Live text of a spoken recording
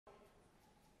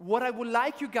what I would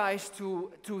like you guys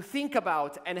to think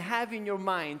about and have in your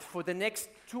mind for the next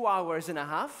 2 hours and a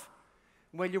half,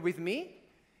 when you're with me,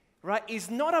 right,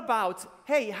 is not about,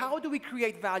 hey, how do we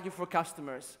create value for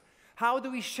customers? How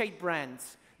do we shape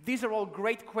brands? These are all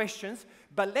great questions,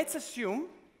 but let's assume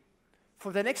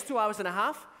for the next 2 hours and a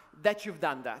half that you've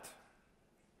done that.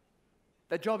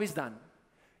 The job is done.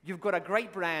 You've got a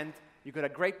great brand, you've got a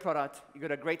great product, you've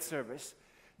got a great service.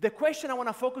 The question I want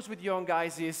to focus with you on,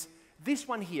 guys, is this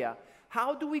one here.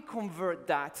 How do we convert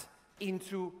that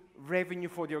into revenue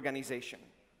for the organization?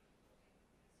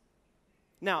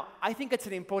 Now, I think it's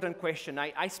an important question.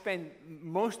 I spend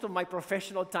most of my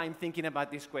professional time thinking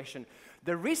about this question.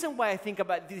 The reason why I think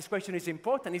about this question is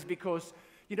important is because,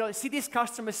 you know, see this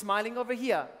customer smiling over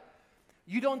here?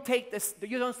 You don't take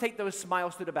those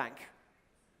smiles to the bank.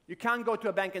 You can't go to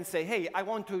a bank and say, hey, I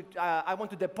want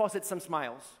to deposit some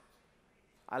smiles.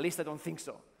 At least I don't think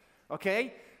so,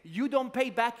 okay? You don't pay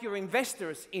back your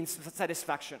investors in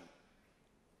satisfaction.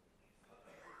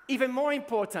 Even more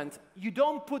important, you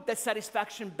don't put that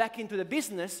satisfaction back into the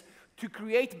business to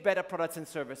create better products and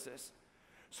services.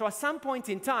 So at some point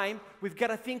in time, we've got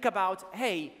to think about,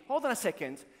 hey, hold on a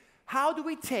second. How do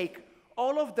we take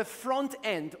all of the front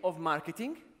end of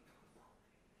marketing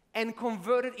and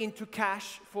convert it into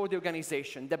cash for the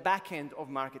organization, the back end of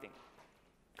marketing?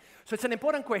 So it's an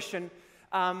important question.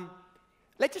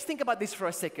 Let's just think about this for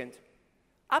a second.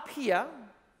 Up here,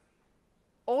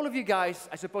 all of you guys,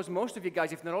 I suppose most of you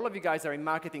guys, if not all of you guys, are in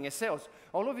marketing and sales.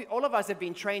 All of us have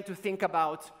been trained to think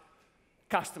about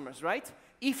customers, right?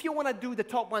 If you want to do the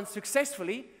top one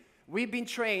successfully, we've been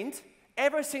trained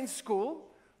ever since school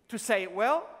to say,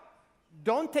 well,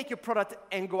 don't take your product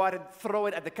and go out and throw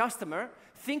it at the customer.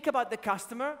 Think about the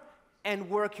customer and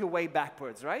work your way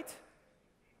backwards, right?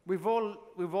 We've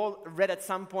all read at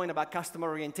some point about customer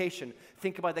orientation.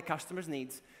 Think about the customer's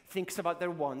needs, think about their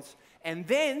wants, and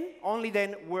then, only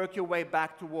then, work your way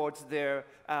back towards the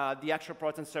actual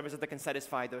products and services that can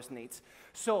satisfy those needs.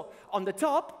 So on the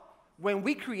top, when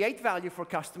we create value for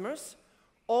customers,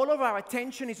 all of our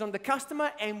attention is on the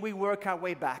customer and we work our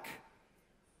way back.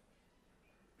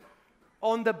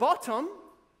 On the bottom,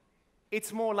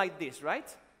 it's more like this,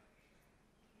 right?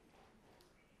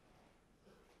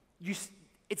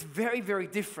 It's very, very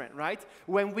different, right?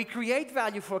 When we create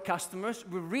value for customers,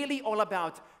 we're really all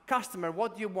about customer.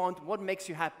 What do you want? What makes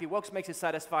you happy? What makes you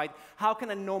satisfied? How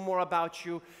can I know more about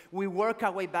you? We work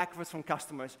our way backwards from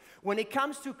customers. When it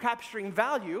comes to capturing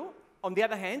value, on the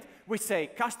other hand, we say,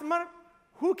 customer,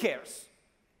 who cares?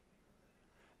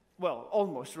 Well,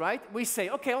 almost, right? We say,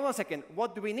 okay, hold on a second.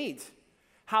 What do we need?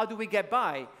 How do we get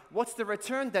by? What's the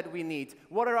return that we need?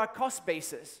 What are our cost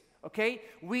bases? Okay,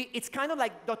 it's kind of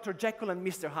like Dr. Jekyll and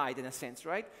Mr. Hyde in a sense,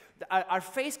 right? Our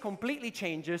face completely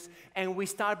changes and we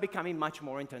start becoming much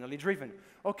more internally driven.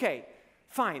 Okay,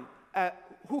 fine.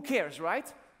 Who cares,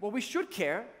 right? Well, we should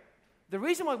care. The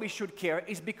reason why we should care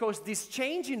is because this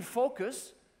change in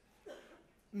focus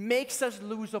makes us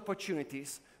lose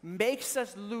opportunities, makes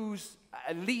us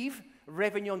leave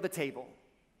revenue on the table.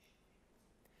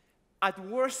 At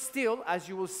worst still, as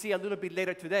you will see a little bit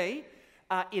later today,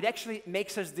 it actually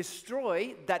makes us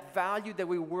destroy that value that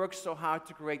we work so hard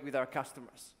to create with our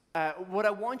customers. What I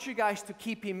want you guys to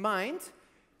keep in mind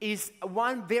is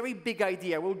one very big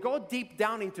idea. We'll go deep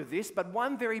down into this, but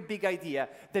one very big idea.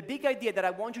 The big idea that I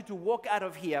want you to walk out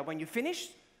of here when you finish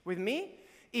with me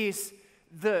is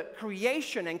the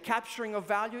creation and capturing of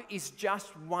value is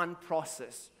just one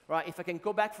process, right? If I can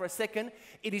go back for a second,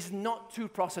 it is not two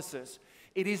processes.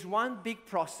 It is one big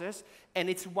process, and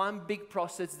it's one big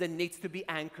process that needs to be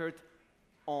anchored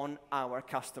on our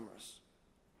customers.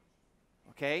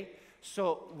 Okay?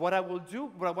 So what I want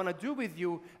to do with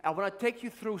you, I want to take you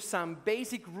through some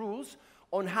basic rules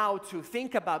on how to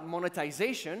think about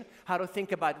monetization, how to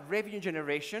think about revenue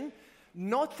generation,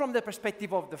 not from the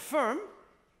perspective of the firm,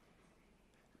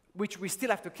 which we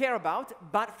still have to care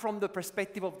about, but from the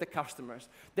perspective of the customers.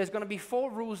 There's going to be 4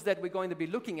 rules that we're going to be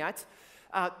looking at.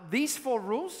 These 4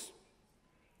 rules,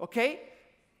 okay,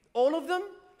 all of them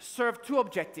serve 2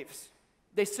 objectives.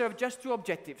 They serve just 2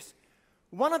 objectives.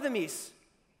 One of them is,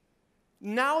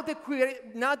 now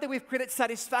that we've created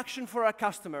satisfaction for our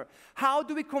customer, how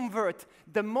do we convert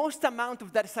the most amount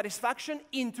of that satisfaction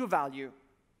into value?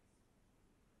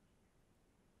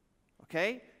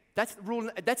 Okay, that's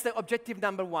the objective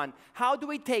number 1. How do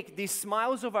we take these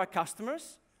smiles of our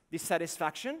customers, this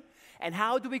satisfaction, and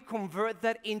how do we convert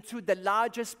that into the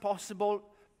largest possible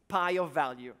pie of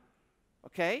value?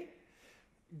 Okay?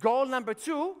 Goal number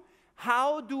 2,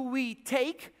 how do we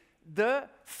take the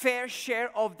fair share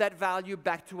of that value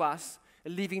back to us,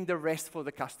 leaving the rest for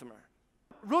the customer?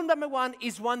 rule number one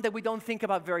is one that we don't think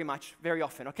about very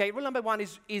often, okay? Rule number one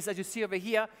is as you see over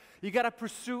here, you gotta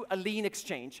pursue a lean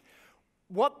exchange.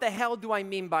 What the hell do I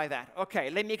mean by that? Okay,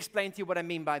 let me explain to you what I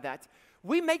mean by that.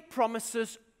 We make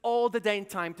promises all the day and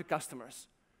time to customers,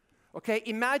 okay?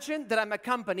 Imagine that I'm a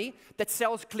company that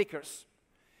sells clickers.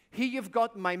 Here you've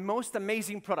got my most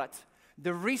amazing product,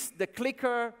 the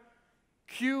Clicker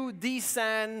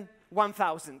QD-SAN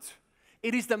 1000.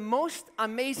 It is the most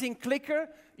amazing clicker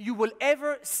you will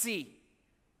ever see,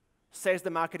 says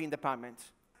the marketing department.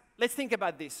 Let's think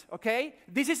about this, okay?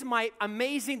 This is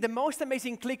the most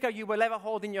amazing clicker you will ever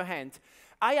hold in your hand.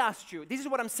 I asked you, this is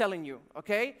what I'm selling you,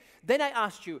 okay? Then I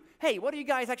asked you, hey, what are you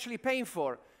guys actually paying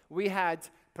for? We had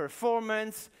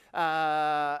performance,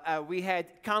 we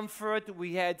had comfort,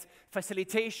 we had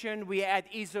facilitation, we had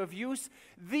ease of use.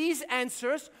 These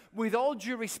answers, with all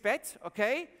due respect,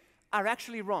 okay, are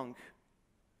actually wrong.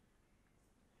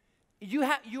 You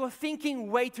are thinking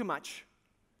way too much.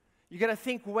 You gotta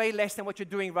think way less than what you're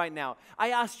doing right now. I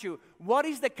asked you, what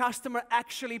is the customer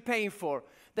actually paying for?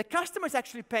 The customer is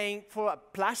actually paying for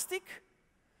plastic,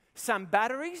 some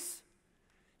batteries,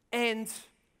 and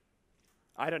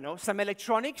I don't know, some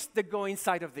electronics that go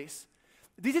inside of this.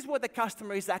 This is what the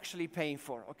customer is actually paying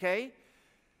for, okay?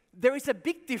 There is a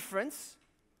big difference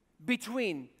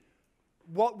between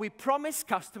what we promise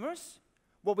customers,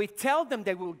 what we tell them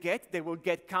they will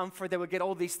get comfort, they will get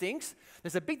all these things.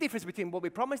 There's a big difference between what we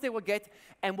promise they will get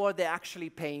and what they're actually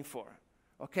paying for,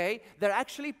 okay? They're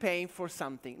actually paying for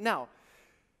something. Now,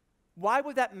 why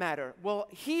would that matter? Well,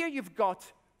 here you've got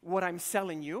what I'm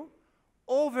selling you.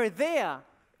 Over there,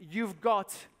 you've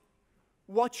got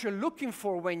what you're looking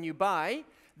for when you buy.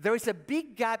 There is a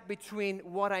big gap between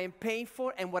what I am paying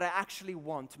for and what I actually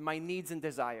want, my needs and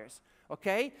desires,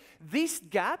 okay? This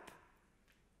gap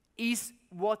is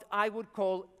what I would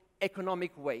call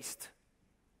economic waste.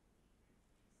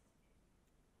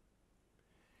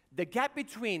 The gap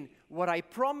between what I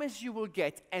promise you will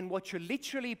get and what you're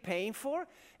literally paying for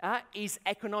is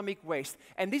economic waste.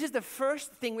 And this is the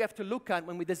first thing we have to look at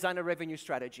when we design a revenue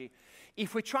strategy.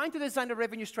 If we're trying to design a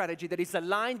revenue strategy that is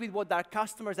aligned with what our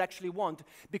customers actually want,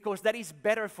 because that is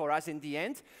better for us in the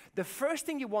end, the first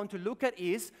thing you want to look at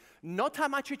is not how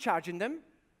much you're charging them,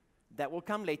 that will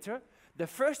come later. The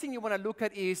first thing you want to look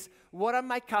at is, what are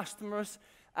my customers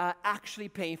actually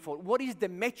paying for? What is the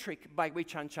metric by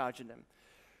which I'm charging them?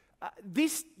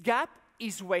 This gap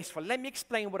is wasteful. Let me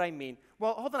explain what I mean.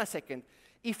 Well, hold on a second.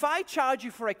 If I charge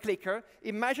you for a clicker,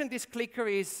 imagine this clicker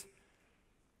is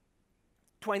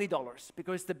 $20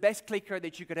 because it's the best clicker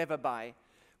that you could ever buy.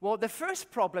 Well, the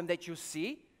first problem that you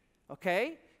see,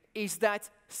 okay, is that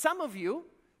some of you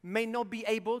may not be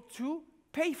able to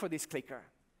pay for this clicker.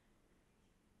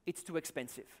 It's too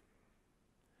expensive.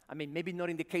 I mean, maybe not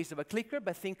in the case of a clicker,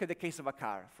 but think of the case of a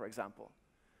car, for example.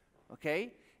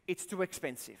 Okay? It's too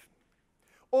expensive.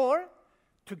 Or,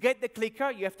 to get the clicker,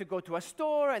 you have to go to a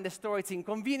store, and the store is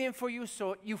inconvenient for you,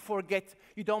 so you forget,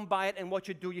 you don't buy it, and what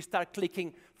you do, you start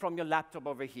clicking from your laptop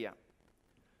over here.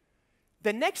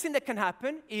 The next thing that can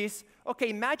happen is, okay,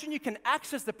 imagine you can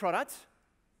access the product.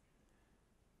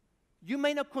 You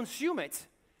may not consume it.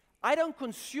 I don't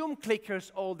consume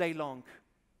clickers all day long.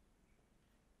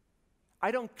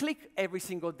 I don't click every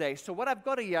single day. So what I've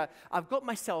got here, I've got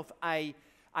myself, I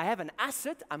have an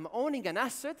asset, I'm owning an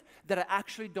asset that I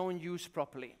actually don't use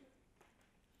properly.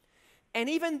 And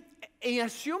even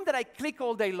assume that I click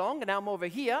all day long and I'm over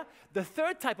here, the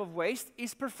third type of waste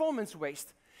is performance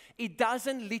waste. It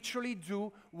doesn't literally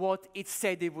do what it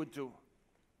said it would do.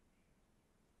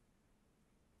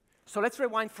 So let's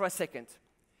rewind for a second.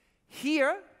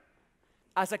 Here,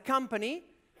 as a company,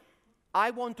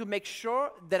 I want to make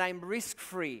sure that I'm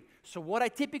risk-free. So what I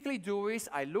typically do is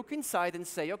I look inside and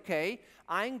say, okay,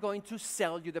 I'm going to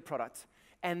sell you the product.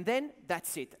 And then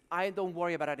that's it. I don't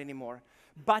worry about it anymore.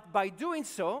 But by doing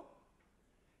so,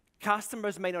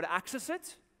 customers may not access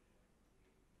it.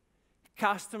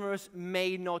 Customers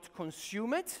may not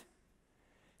consume it.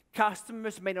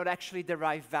 Customers may not actually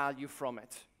derive value from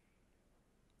it.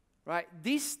 Right?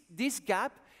 This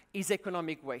gap is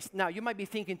economic waste. Now, you might be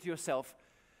thinking to yourself,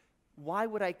 why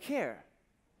would I care?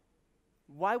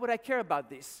 Why would I care about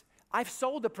this? I've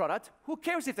sold the product. Who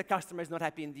cares if the customer is not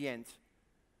happy in the end?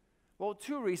 Well,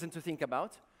 two reasons to think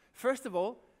about. First of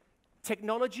all,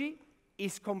 technology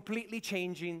is completely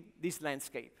changing this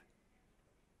landscape.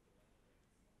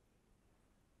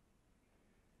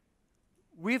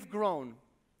 We've grown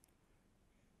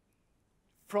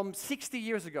from 60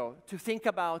 years ago to think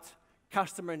about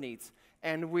customer needs.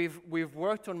 And we've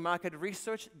worked on market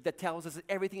research that tells us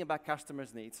everything about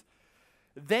customers' needs.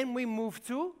 Then we moved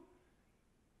to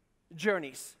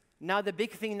journeys. Now the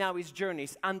big thing now is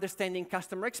journeys, understanding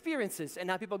customer experiences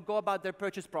and how people go about their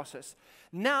purchase process.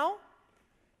 Now,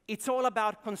 it's all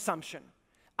about consumption,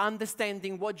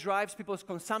 understanding what drives people's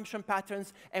consumption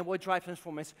patterns and what drives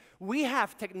transformers. We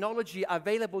have technology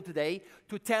available today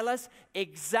to tell us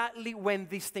exactly when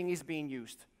this thing is being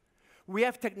used. We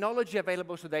have technology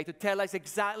available today to tell us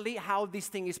exactly how this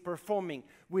thing is performing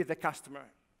with the customer.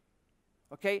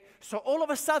 Okay? So all of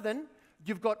a sudden,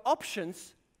 you've got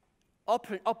opportunities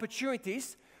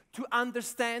to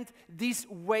understand this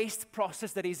waste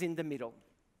process that is in the middle.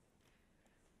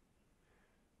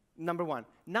 Number one.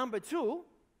 Number two,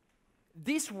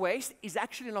 this waste is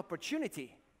actually an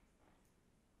opportunity.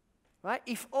 Right?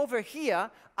 If over here,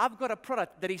 I've got a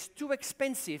product that is too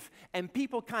expensive and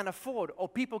people can't afford or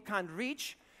people can't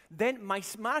reach, then my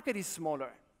market is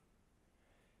smaller.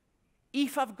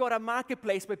 If I've got a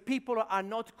marketplace where people are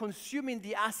not consuming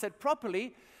the asset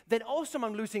properly, then also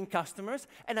I'm losing customers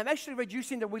and I'm actually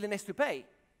reducing the willingness to pay.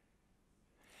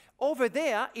 Over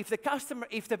there, if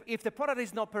the product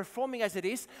is not performing as it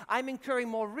is, I'm incurring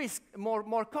more risk,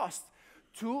 more cost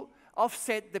to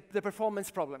offset the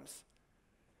performance problems.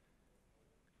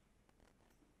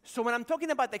 So when I'm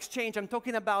talking about exchange, I'm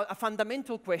talking about a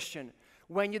fundamental question.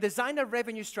 When you design a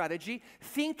revenue strategy,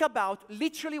 think about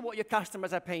literally what your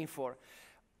customers are paying for.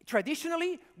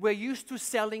 Traditionally, we're used to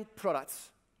selling products,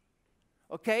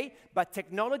 okay? But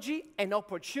technology and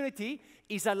opportunity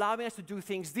is allowing us to do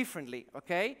things differently,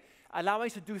 okay? Allowing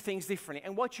us to do things differently.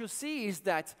 And what you'll see is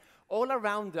that all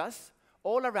around us,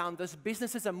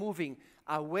 businesses are moving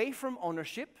away from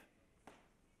ownership,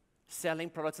 selling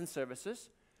products and services,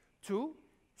 to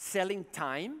selling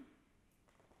time.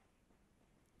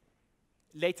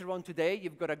 Later on today,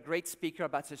 you've got a great speaker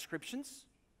about subscriptions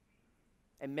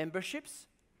and memberships.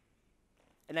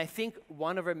 And I think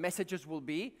one of our messages will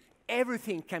be,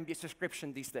 everything can be a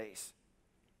subscription these days.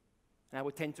 And I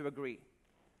would tend to agree.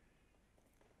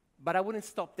 But I wouldn't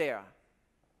stop there.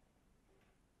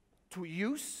 To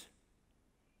use,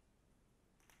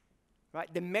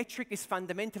 right? The metric is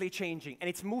fundamentally changing, and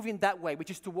it's moving that way,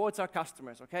 which is towards our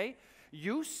customers, okay?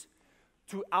 Use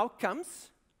to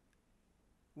outcomes.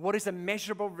 What is a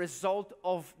measurable result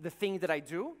of the thing that I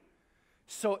do?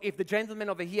 So if the gentleman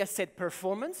over here said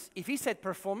performance, if he said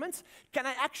performance, can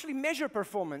I actually measure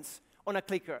performance on a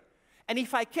clicker? And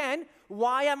if I can,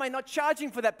 why am I not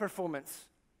charging for that performance?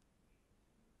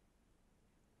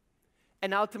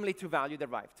 And ultimately to value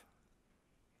derived.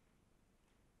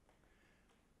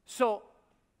 So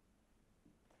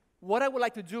what I would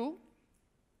like to do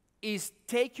is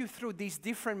take you through these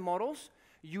different models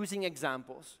using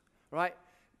examples, right?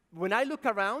 When I look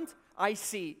around, I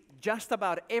see just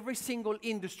about every single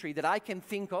industry that I can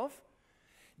think of,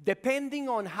 depending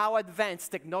on how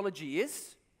advanced technology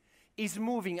is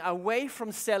moving away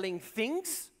from selling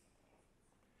things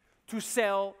to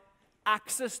sell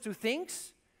access to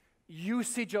things,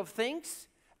 usage of things,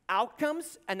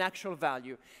 outcomes, and actual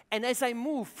value. And as I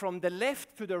move from the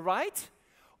left to the right,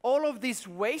 all of this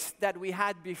waste that we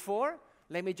had before,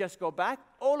 let me just go back,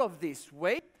 all of this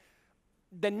waste.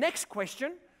 The next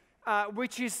question,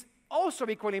 which is also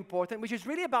equally important, which is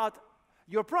really about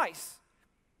your price.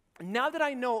 Now that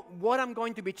I know what I'm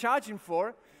going to be charging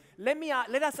for,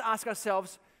 let us ask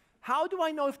ourselves, how do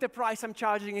I know if the price I'm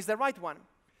charging is the right one?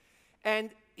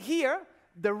 And here,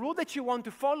 the rule that you want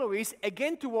to follow is,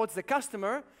 again, towards the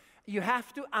customer, you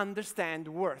have to understand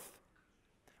worth.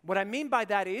 What I mean by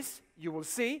that is, you will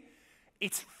see,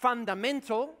 it's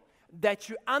fundamental that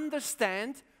you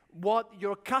understand what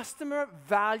your customer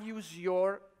values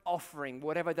your offering,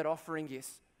 whatever that offering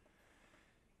is.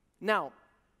 Now,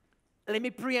 let me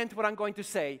preempt what I'm going to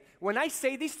say. When I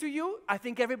say this to you, I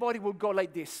think everybody will go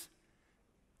like this.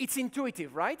 It's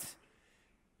intuitive, right?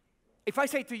 If I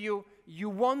say to you, you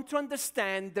want to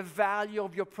understand the value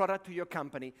of your product to your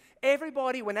company.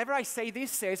 Everybody, whenever I say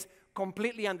this, says,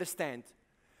 completely understand.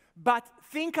 But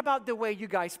think about the way you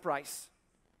guys price.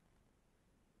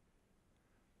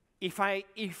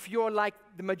 If you're like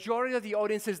the majority of the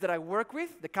audiences that I work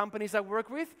with, the companies I work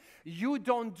with, you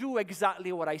don't do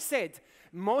exactly what I said.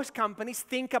 Most companies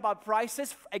think about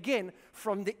prices, again,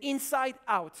 from the inside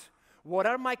out. What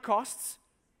are my costs?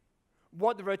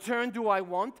 What return do I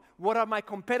want? What are my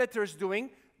competitors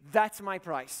doing? That's my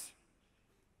price.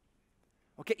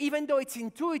 Okay, even though it's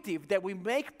intuitive that we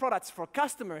make products for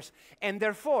customers, and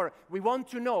therefore we want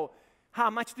to know, how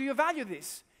much do you value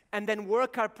this? And then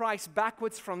work our price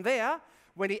backwards from there,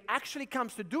 when it actually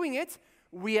comes to doing it,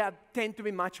 we tend to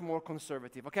be much more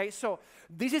conservative, okay? So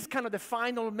this is kind of the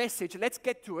final message. Let's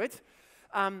get to it.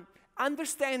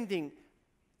 Understanding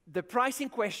the pricing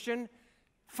question,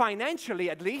 financially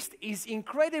at least, is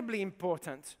incredibly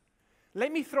important,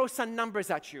 Let me throw some numbers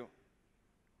at you.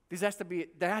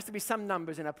 There has to be some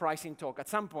numbers in a pricing talk at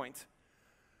some point.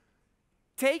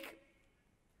 Take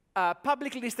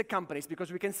publicly listed companies,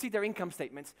 because we can see their income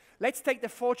statements. Let's take the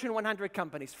Fortune 100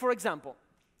 companies. For example,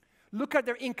 look at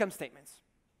their income statements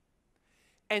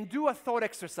and do a thought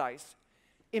exercise.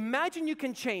 Imagine you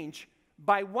can change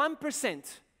by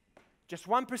 1%, just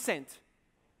 1%,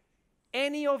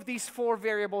 any of these 4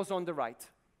 variables on the right.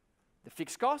 The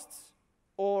fixed costs,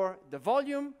 or the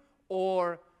volume,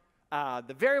 or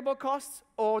the variable costs,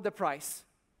 or the price.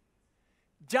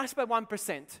 Just by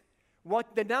 1%.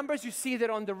 What the numbers you see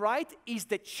there on the right is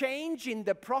the change in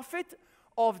the profit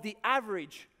of the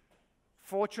average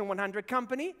Fortune 100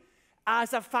 company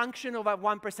as a function of a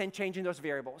 1% change in those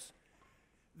variables.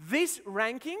 This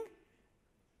ranking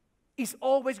is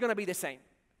always going to be the same.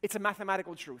 It's a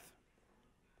mathematical truth.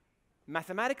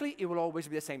 Mathematically, it will always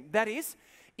be the same. That is,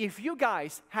 if you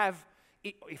guys have,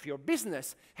 if your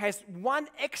business has 1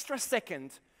 extra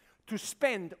second to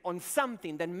spend on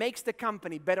something that makes the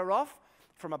company better off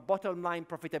from a bottom line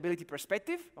profitability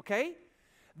perspective, okay,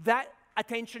 that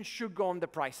attention should go on the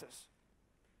prices.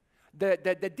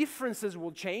 The differences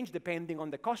will change depending on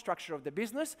the cost structure of the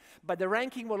business, but the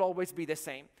ranking will always be the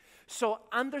same. So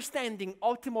understanding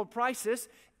optimal prices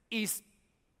is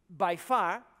by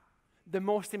far the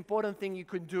most important thing you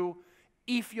could do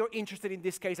if you're interested in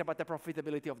this case about the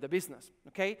profitability of the business,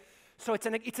 okay? So it's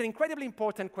an incredibly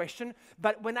important question,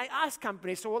 but when I ask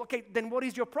companies, so well, okay, then what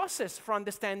is your process for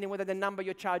understanding whether the number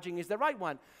you're charging is the right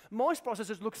one? Most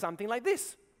processes look something like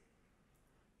this.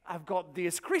 I've got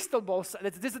this crystal ball,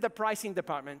 this is the pricing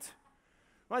department.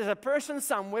 Well, there's a person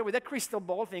somewhere with a crystal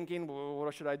ball thinking, well,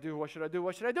 what should I do, what should I do,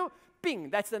 what should I do? Ping,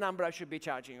 that's the number I should be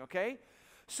charging, okay?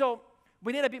 So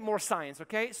we need a bit more science,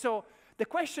 okay? So the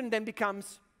question then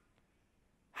becomes,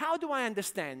 how do I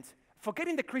understand,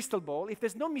 forgetting the crystal ball, if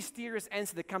there's no mysterious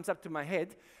answer that comes up to my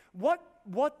head, what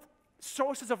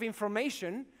sources of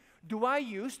information do I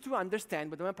use to understand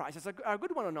whether my prices are a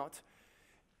good one or not?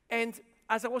 And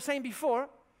as I was saying before,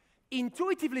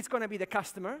 intuitively it's going to be the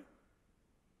customer.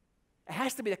 It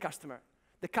has to be the customer.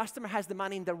 The customer has the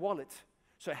money in their wallet,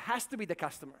 so it has to be the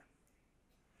customer.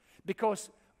 Because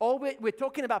we're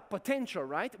talking about potential,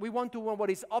 right? We want to know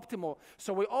what is optimal.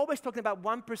 So we're always talking about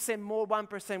 1% more,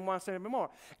 1%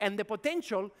 more. And the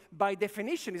potential, by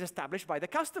definition, is established by the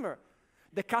customer.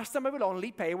 The customer will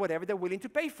only pay whatever they're willing to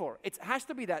pay for. It has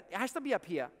to be that. It has to be up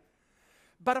here.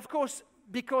 But of course,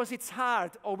 because it's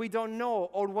hard, or we don't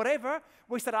know, or whatever,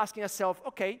 we start asking ourselves,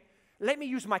 okay, let me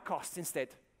use my costs instead.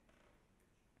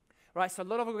 Right? So a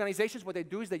lot of organizations, what they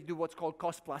do is they do what's called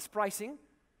cost plus pricing.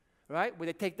 Right, where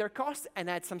they take their costs and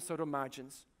add some sort of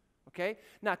margins, okay?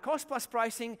 Now, cost plus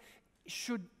pricing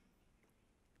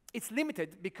it's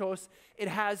limited because it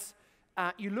has,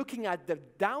 you're looking at the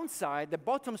downside, the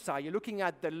bottom side, you're looking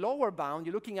at the lower bound,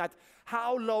 you're looking at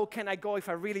how low can I go if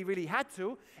I really, really had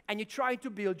to, and you try to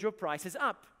build your prices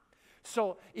up.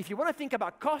 So if you want to think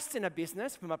about costs in a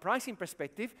business from a pricing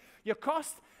perspective, your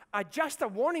costs are just a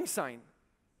warning sign.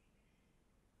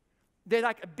 They're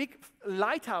like a big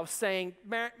lighthouse saying,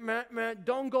 meh, meh, meh,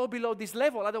 don't go below this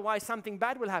level, otherwise something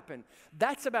bad will happen.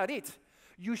 That's about it.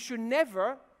 You should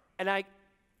never, and I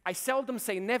seldom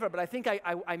say never, but I think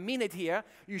I mean it here,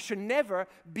 you should never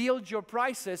build your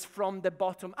prices from the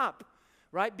bottom up,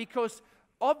 right? Because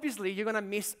obviously you're going to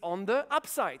miss on the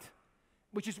upside,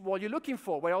 which is what you're looking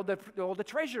for, where all the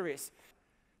treasure is.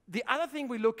 The other thing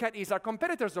we look at is our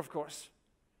competitors, of course.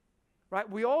 Right?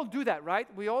 We all do that, right?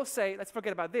 We all say, let's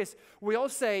forget about this. We all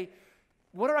say,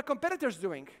 what are our competitors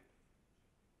doing?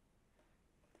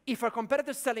 If our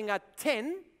competitor's selling at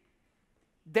 10,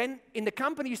 then in the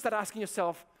company you start asking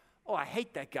yourself, oh, I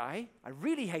hate that guy. I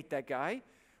really hate that guy.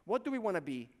 What do we want to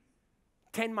be?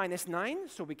 10 minus 9,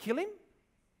 so we kill him?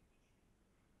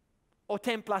 Or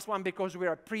 10 plus 1 because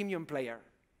we're a premium player?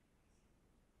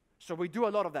 So we do a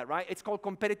lot of that, right? It's called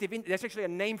competitive, there's actually a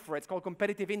name for it. It's called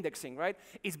competitive indexing, right?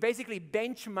 It's basically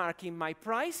benchmarking my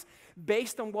price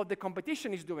based on what the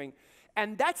competition is doing.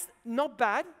 And that's not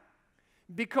bad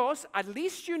because at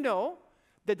least you know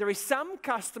that there is some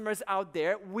customers out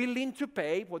there willing to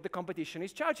pay what the competition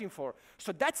is charging for.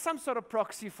 So that's some sort of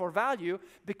proxy for value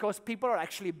because people are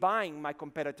actually buying my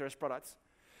competitors' products.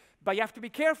 But you have to be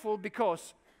careful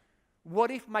because what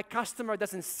if my customer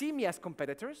doesn't see me as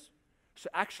competitors? So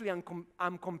actually,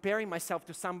 I'm comparing myself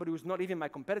to somebody who's not even my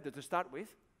competitor to start with.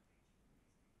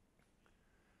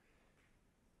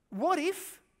 What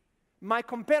if my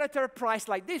competitor priced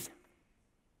like this?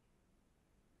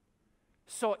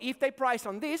 So if they price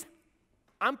on this,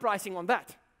 I'm pricing on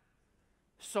that.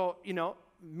 So, you know,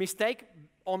 mistake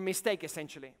on mistake,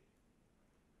 essentially.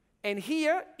 And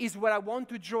here is where I want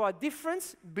to draw a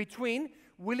difference between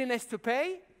willingness to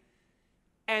pay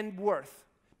and worth.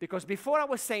 Because before I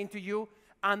was saying to you,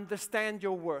 understand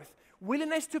your worth.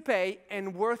 Willingness to pay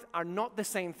and worth are not the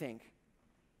same thing.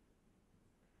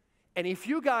 And if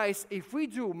we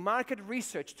do market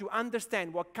research to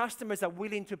understand what customers are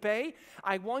willing to pay,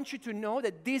 I want you to know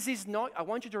that I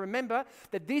want you to remember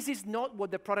that this is not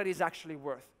what the product is actually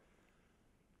worth.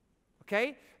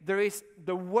 Okay? There is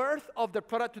the worth of the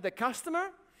product to the customer,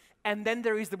 and then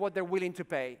there is what they're willing to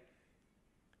pay.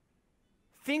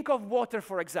 Think of water,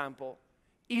 for example.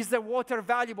 Is the water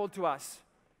valuable to us?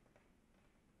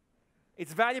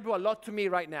 It's valuable a lot to me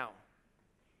right now.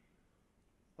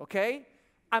 Okay?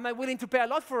 Am I willing to pay a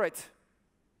lot for it?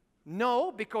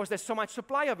 No, because there's so much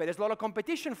supply of it. There's a lot of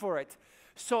competition for it.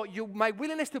 So my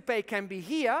willingness to pay can be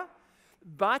here,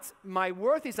 but my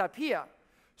worth is up here.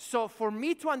 So for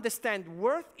me to understand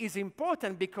worth is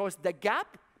important because the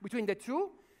gap between the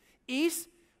two is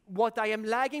what I am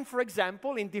lagging, for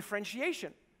example, in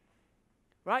differentiation.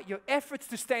 Right? Your efforts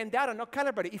to stand out are not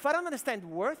calibrated. If I don't understand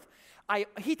worth, I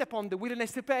hit upon the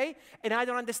willingness to pay, and I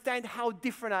don't understand how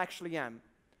different I actually am.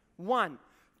 1.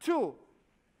 2,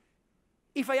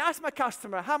 if I ask my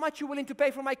customer, how much are you willing to pay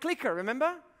for my clicker,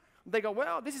 remember? They go,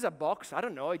 well, this is a box. I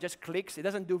don't know. It just clicks. It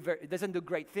doesn't do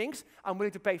great things. I'm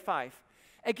willing to pay 5.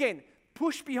 Again,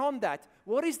 push beyond that.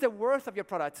 What is the worth of your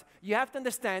product? You have to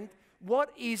understand what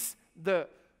is the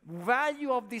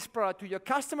value of this product to your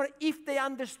customer if they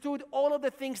understood all of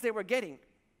the things they were getting.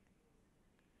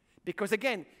 Because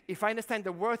again, if I understand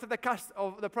the worth of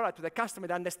the product to the customer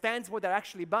that understands what they're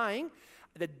actually buying,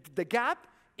 the gap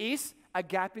is a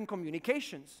gap in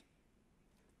communications.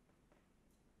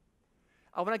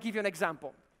 I want to give you an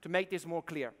example to make this more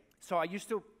clear. So I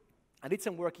did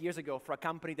some work years ago for a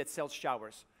company that sells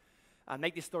showers. I'll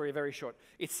make this story very short.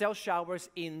 It sells showers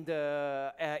in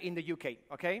the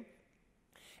UK, okay?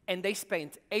 And they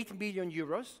spent 8 million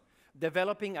euros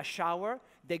developing a shower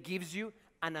that gives you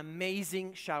an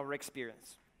amazing shower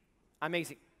experience.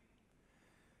 Amazing.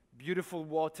 Beautiful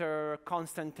water,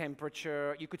 constant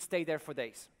temperature. You could stay there for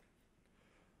days.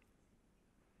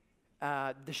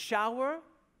 The shower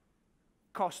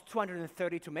costs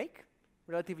 230 to make,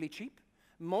 relatively cheap.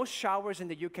 Most showers in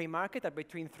the UK market are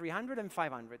between 300 and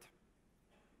 500.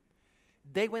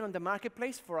 They went on the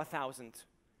marketplace for 1,000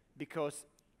 because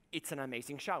it's an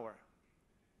amazing shower.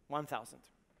 1,000.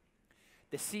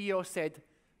 The CEO said,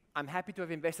 I'm happy to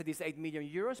have invested these 8 million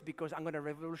euros because I'm going to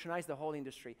revolutionize the whole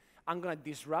industry. I'm going to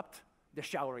disrupt the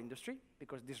shower industry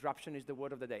because disruption is the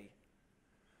word of the day.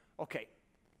 Okay.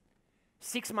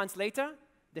 6 months later,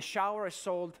 the shower has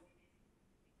sold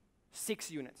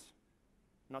 6 units.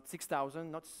 Not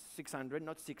 6,000, not 600,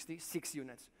 not 60, 6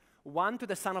 units. 1 to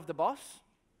the son of the boss,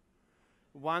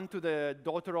 1 to the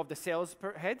daughter of the sales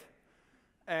head,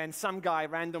 and some guy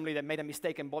randomly that made a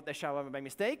mistake and bought the shower by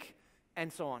mistake,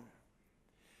 and so on.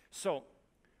 So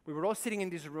we were all sitting in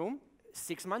this room.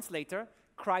 6 months later,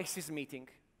 crisis meeting.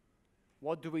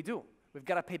 What do? We've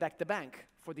got to pay back the bank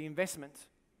for the investment.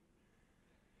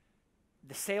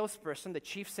 The salesperson, the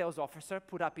chief sales officer,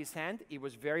 put up his hand. He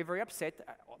was very, very upset.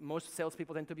 Most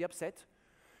salespeople tend to be upset.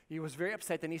 He was very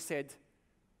upset, and he said,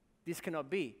 this cannot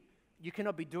be. You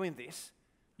cannot be doing this.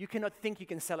 You cannot think you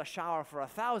can sell a shower for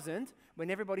 1,000 when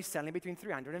everybody's selling between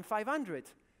 300 and 500.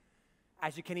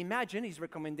 As you can imagine, his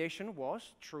recommendation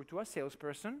was, true to a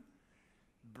salesperson,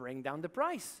 bring down the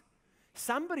price.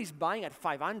 Somebody's buying at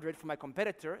 500 from my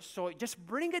competitor, so just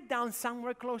bring it down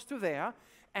somewhere close to there,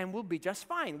 and we'll be just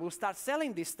fine. We'll start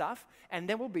selling this stuff, and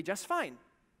then we'll be just fine.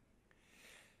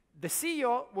 The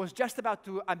CEO was just about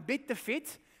to unbit the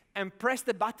fit and press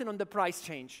the button on the price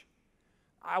change.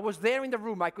 I was there in the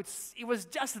room. It was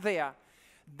just there.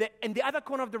 In the other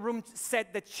corner of the room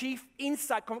sat the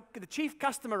chief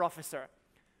customer officer,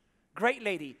 great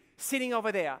lady, sitting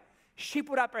over there. She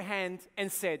put up her hand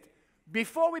and said,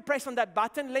 before we press on that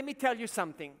button, let me tell you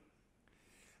something.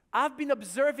 I've been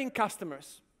observing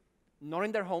customers, not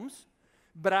in their homes,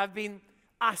 but I've been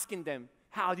asking them,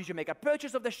 how did you make a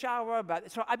purchase of the shower?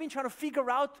 So I've been trying to figure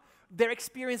out their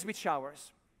experience with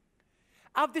showers.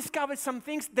 I've discovered some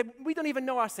things that we don't even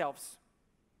know ourselves.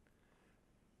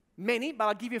 Many, but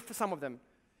I'll give you some of them.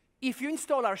 If you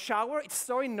install our shower, it's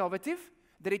so innovative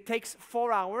that it takes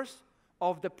 4 hours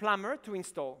of the plumber to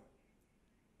install.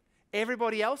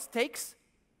 Everybody else takes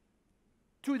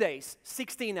 2 days,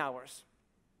 16 hours.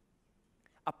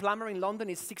 A plumber in London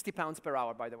is £60 per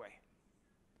hour, by the way.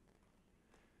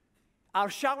 Our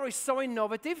shower is so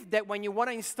innovative that when you want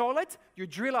to install it, you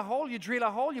drill a hole,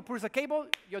 you push a cable,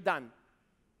 you're done.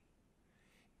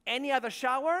 Any other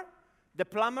shower, the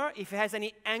plumber, if he has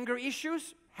any anger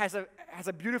issues, has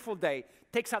a beautiful day,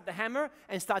 takes out the hammer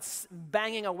and starts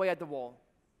banging away at the wall.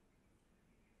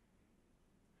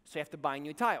 So you have to buy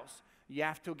new tiles. You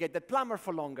have to get the plumber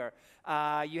for longer.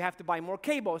 You have to buy more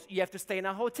cables. You have to stay in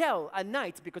a hotel at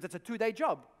night because it's a 2-day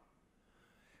job.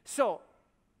 So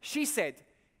she said,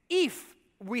 if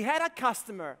we had a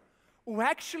customer who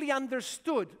actually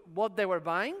understood what they were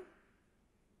buying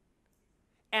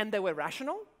and they were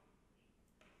rational,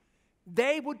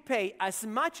 they would pay as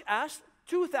much as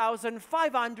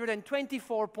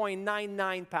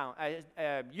 2,524.99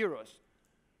 euros.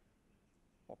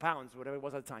 Or pounds, whatever it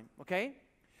was at the time, okay?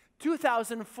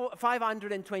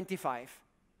 2,525.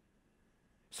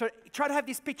 So try to have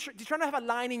this picture, try to have a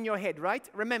line in your head, right?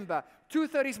 Remember,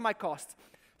 230 is my cost.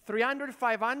 300,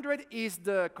 500 is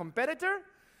the competitor.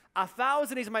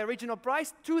 1,000 is my original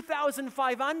price.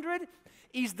 2,500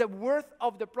 is the worth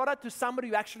of the product to somebody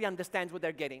who actually understands what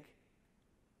they're getting.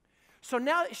 So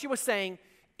now she was saying,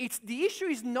 the issue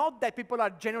is not that people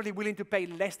are generally willing to pay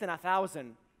less than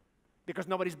 1,000 because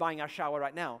nobody's buying our shower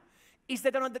right now. Is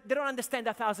that they don't understand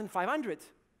 1,500.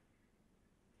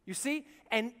 You see?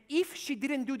 And if she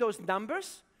didn't do those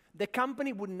numbers, the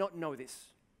company would not know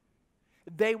this.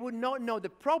 They would not know the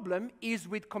problem is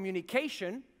with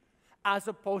communication as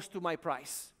opposed to my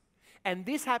price. And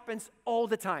this happens all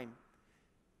the time.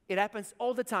 It happens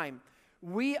all the time.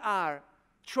 We are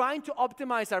trying to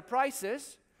optimize our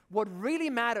prices. What really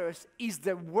matters is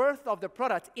the worth of the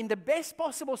product. In the best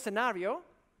possible scenario,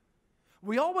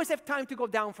 we always have time to go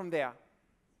down from there.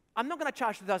 I'm not going to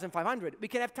charge 2,500. We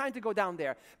can have time to go down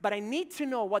there. But I need to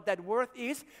know what that worth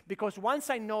is, because once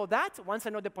I know that, once I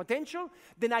know the potential,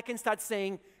 then I can start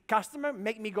saying, customer,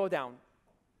 make me go down.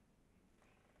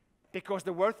 Because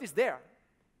the worth is there.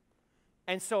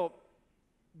 And so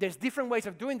there's different ways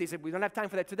of doing this. We don't have time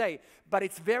for that today. But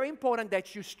it's very important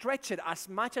that you stretch it as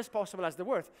much as possible as the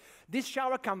worth. This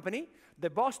shower company, the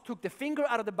boss took the finger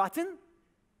out of the button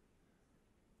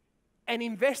and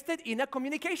invested in a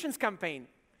communications campaign.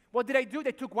 What did they do?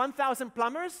 They took 1,000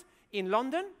 plumbers in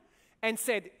London and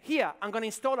said, here, I'm going to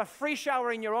install a free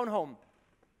shower in your own home.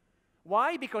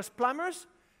 Why? Because plumbers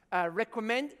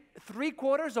recommend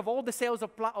 3/4 of all the sales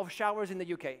of showers in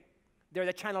the UK. They're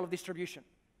the channel of distribution.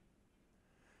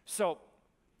 So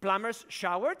plumbers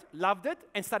showered, loved it,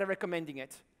 and started recommending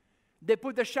it. They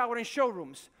put the shower in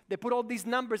showrooms. They put all these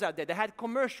numbers out there. They had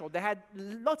commercial. They had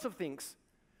lots of things.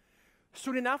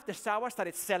 Soon enough, the shower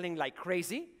started selling like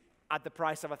crazy at the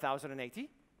price of 1,080.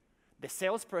 The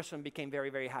salesperson became very,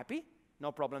 very happy.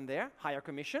 No problem there. Higher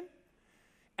commission.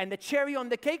 And the cherry on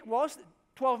the cake was,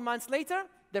 12 months later,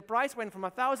 the price went from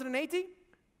 1,080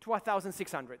 to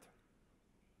 1,600.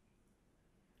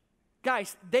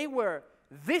 Guys, they were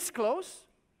this close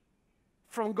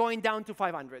from going down to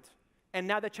 500. And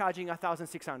now they're charging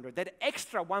 1,600. That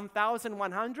extra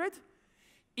 1,100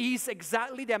 is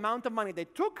exactly the amount of money they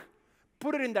took,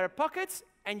 put it in their pockets,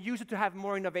 and use it to have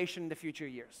more innovation in the future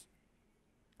years,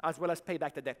 as well as pay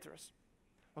back the debtors.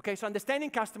 Okay, so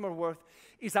understanding customer worth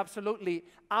is absolutely,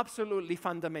 absolutely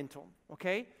fundamental,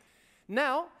 okay?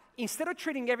 Now, instead of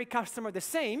treating every customer the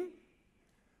same,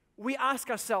 we ask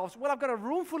ourselves, well, I've got a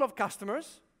room full of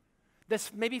customers.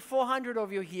 There's maybe 400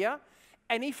 of you here,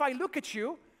 and if I look at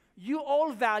you, you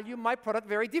all value my product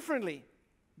very differently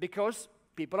because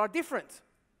people are different.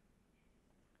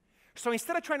 So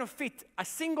instead of trying to fit a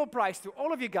single price to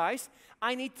all of you guys,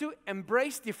 I need to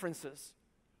embrace differences.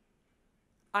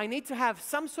 I need to have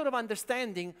some sort of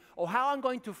understanding of how I'm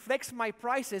going to flex my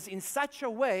prices in such a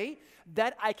way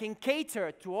that I can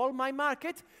cater to all my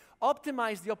market,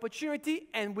 optimize the opportunity,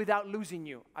 and without losing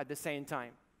you at the same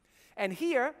time. And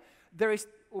here, there is,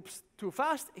 oops, too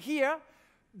fast. Here,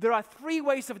 there are 3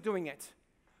 ways of doing it.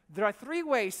 There are 3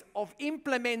 ways of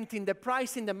implementing the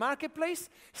price in the marketplace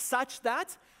such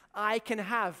that I can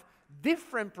have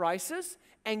different prices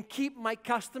and keep my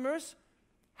customers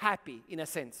happy, in a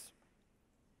sense.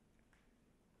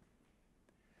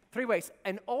 3 ways.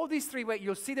 And all these 3 ways,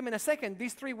 you'll see them in a second.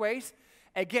 These 3 ways,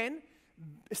 again,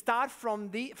 start from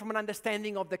an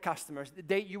understanding of the customers.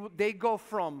 They go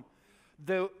from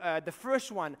the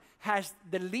first one has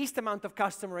the least amount of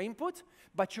customer input,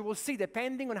 but you will see,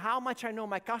 depending on how much I know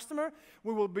my customer,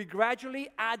 we will be gradually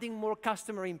adding more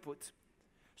customer input.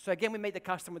 So again, we made the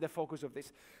customer the focus of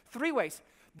this. 3 ways.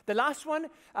 The last one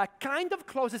kind of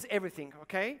closes everything,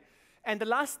 okay? And the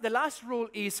last rule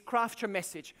is craft your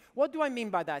message. What do I mean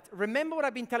by that? Remember what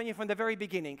I've been telling you from the very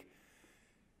beginning.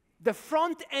 The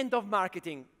front end of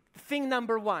marketing, thing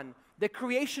number 1, the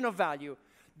creation of value.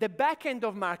 The back end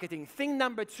of marketing, thing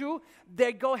number 2,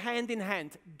 they go hand in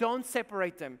hand. Don't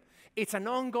separate them. It's an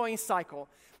ongoing cycle.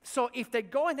 So if they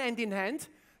go hand in hand,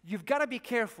 you've got to be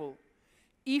careful.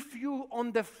 if you,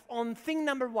 on thing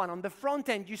number one, on the front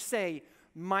end, you say,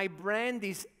 my brand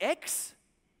is X,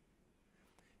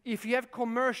 if you have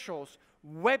commercials,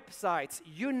 websites,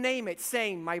 you name it,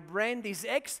 saying my brand is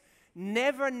X,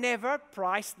 never, never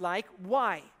price like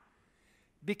Y.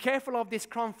 Be careful of this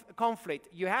conflict.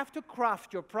 You have to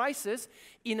craft your prices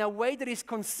in a way that is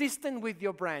consistent with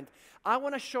your brand. I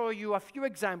want to show you a few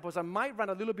examples. I might run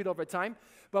a little bit over time,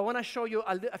 but I want to show you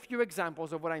a few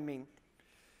examples of what I mean.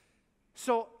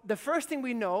 So the first thing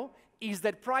we know is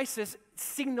that prices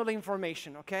signal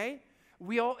information, okay?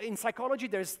 In psychology,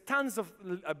 there's tons of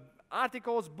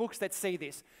articles, books that say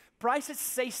this. Prices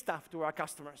say stuff to our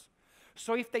customers.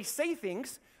 So if they say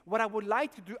things, what I would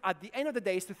like to do at the end of the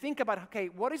day is to think about, okay,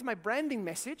 what is my branding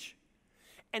message?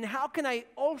 And how can I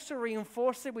also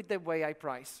reinforce it with the way I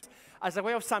price? As a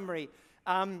way of summary,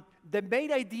 the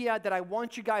main idea that I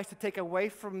want you guys to take away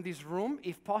from this room,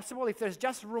 if possible, if there's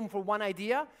just room for one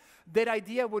idea, that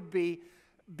idea would be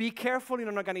careful in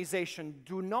an organization.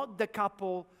 Do not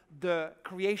decouple the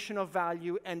creation of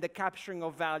value and the capturing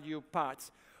of value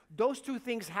parts. Those two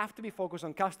things have to be focused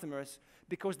on customers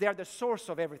because they are the source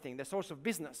of everything, the source of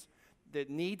business, the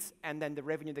needs, and then the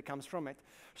revenue that comes from it.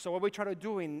 So what we try to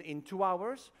do in 2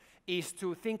 hours is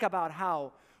to think about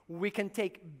how we can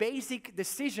take basic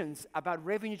decisions about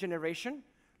revenue generation,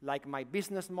 like my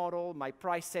business model, my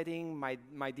price setting,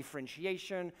 my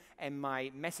differentiation, and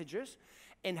my messages,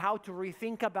 and how to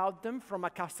rethink about them from a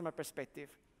customer perspective.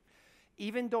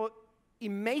 Even though it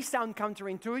may sound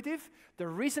counterintuitive, the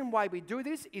reason why we do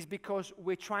this is because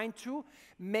we're trying to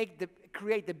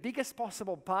create the biggest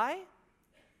possible pie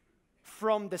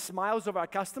from the smiles of our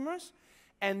customers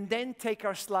and then take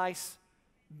our slice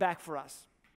back for us.